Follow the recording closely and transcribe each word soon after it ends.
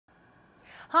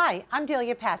Hi, I'm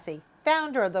Delia Passy,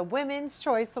 founder of the Women's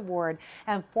Choice Award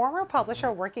and former publisher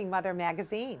of Working Mother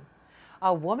magazine.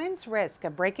 A woman's risk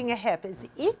of breaking a hip is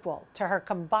equal to her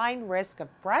combined risk of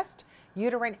breast,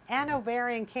 uterine, and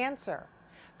ovarian cancer.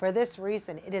 For this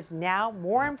reason, it is now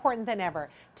more important than ever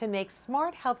to make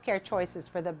smart healthcare choices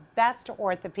for the best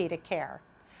orthopedic care.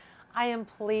 I am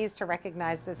pleased to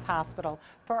recognize this hospital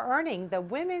for earning the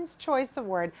Women's Choice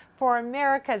Award for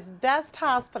America's Best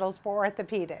Hospitals for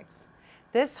Orthopedics.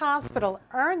 This hospital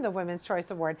earned the Women's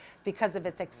Choice Award because of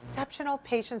its exceptional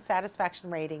patient satisfaction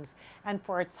ratings and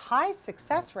for its high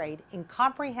success rate in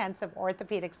comprehensive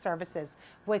orthopedic services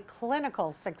with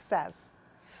clinical success.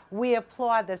 We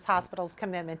applaud this hospital's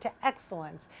commitment to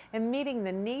excellence in meeting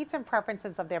the needs and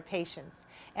preferences of their patients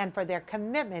and for their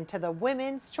commitment to the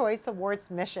Women's Choice Award's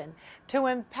mission to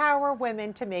empower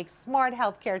women to make smart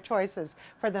healthcare choices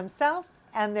for themselves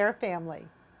and their family.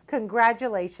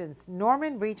 Congratulations,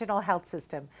 Norman Regional Health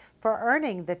System, for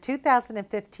earning the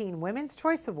 2015 Women's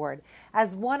Choice Award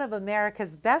as one of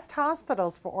America's best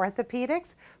hospitals for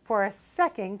orthopedics for a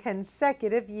second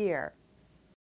consecutive year.